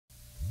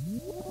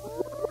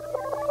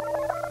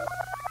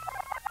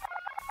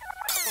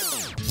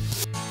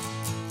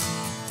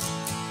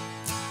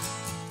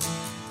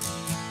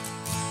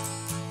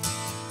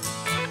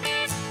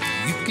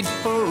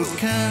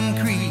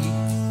concrete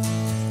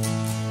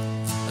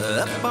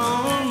up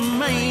on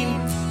Main.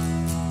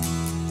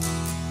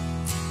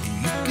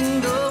 You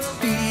can go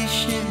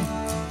fishing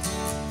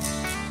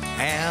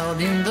out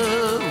in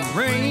the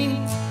rain,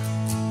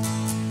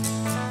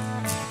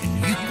 and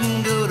you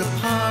can go to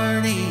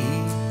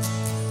parties,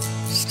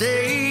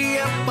 stay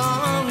up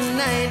all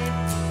night.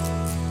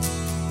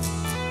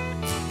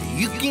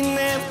 You can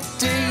have a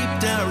deep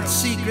dark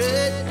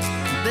secret,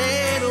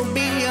 that'll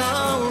be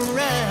alright.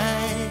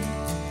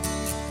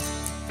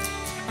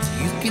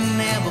 You can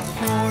have a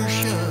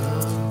Porsche,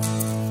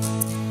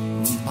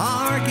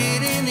 park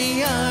it in the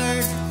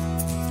yard,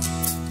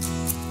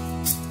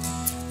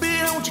 but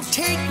don't you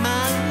take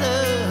my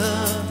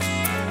love,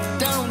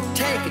 don't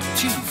take it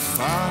too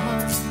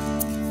far.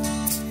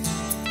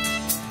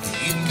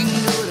 You can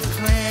go to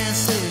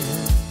classes,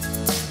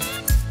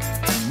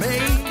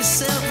 make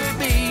yourself a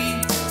beat.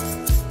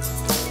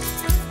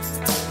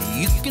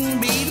 You can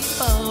be the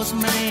boss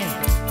man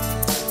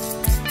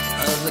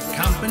of the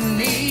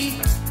company.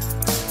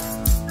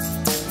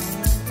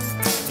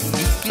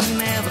 You can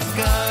have a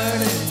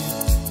garden,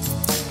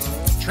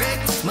 track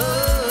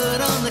mud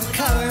on the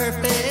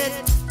carpet.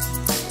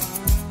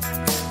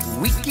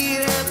 We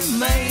could have a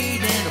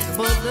maid and a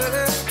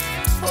butler,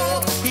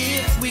 oh,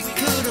 if we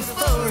could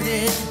afford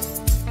it.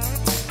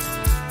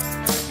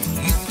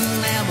 You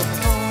can have a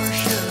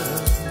Porsche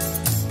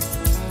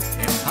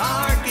and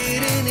park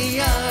it in the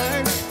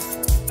yard,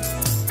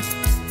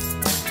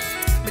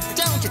 but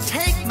don't you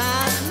take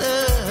my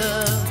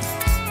love,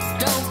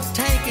 don't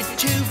take it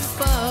too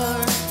far.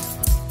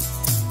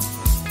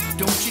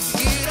 Don't you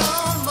get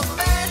on my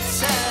bad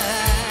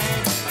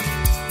side,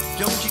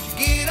 don't you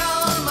get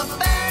on my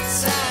bad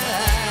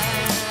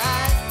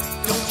side,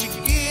 don't you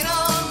get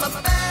on my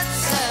bad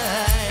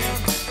side.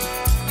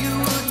 You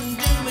wouldn't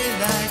do me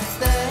like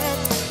that.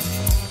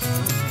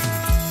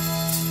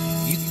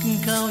 You can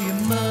call your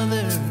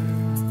mother,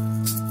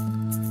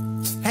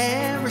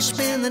 have her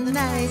spend the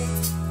night,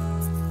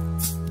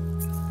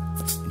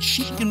 and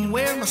she can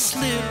wear my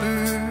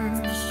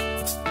slippers,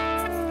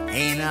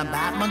 and I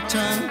bite my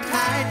tongue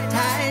tight,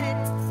 tight.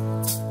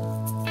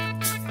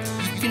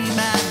 You can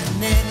buy a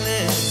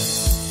necklace,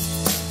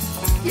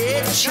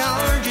 yeah,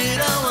 charge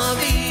it on my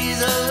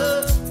Visa.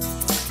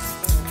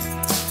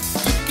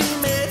 You can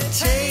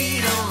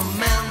meditate on a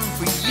mountain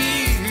for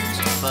years,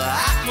 but I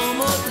come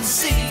up and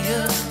see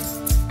you.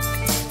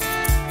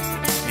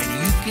 And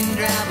you can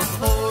drive a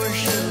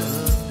Porsche,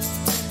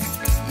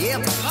 yeah,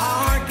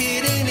 park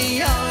it in the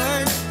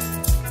yard,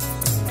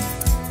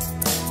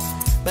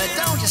 but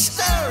don't you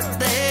start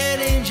that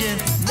engine,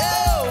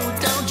 no,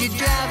 don't you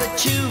drive it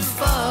too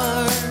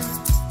far.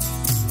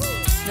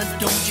 Now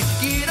don't you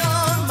get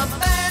on my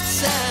bad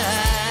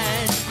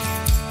side,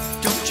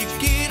 don't you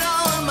get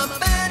on my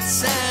bad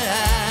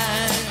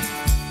side,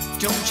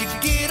 don't you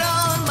get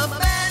on my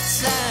bad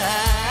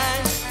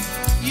side.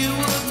 You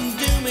wouldn't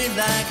do me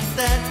like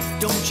that,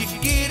 don't you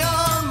get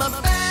on my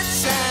bad side.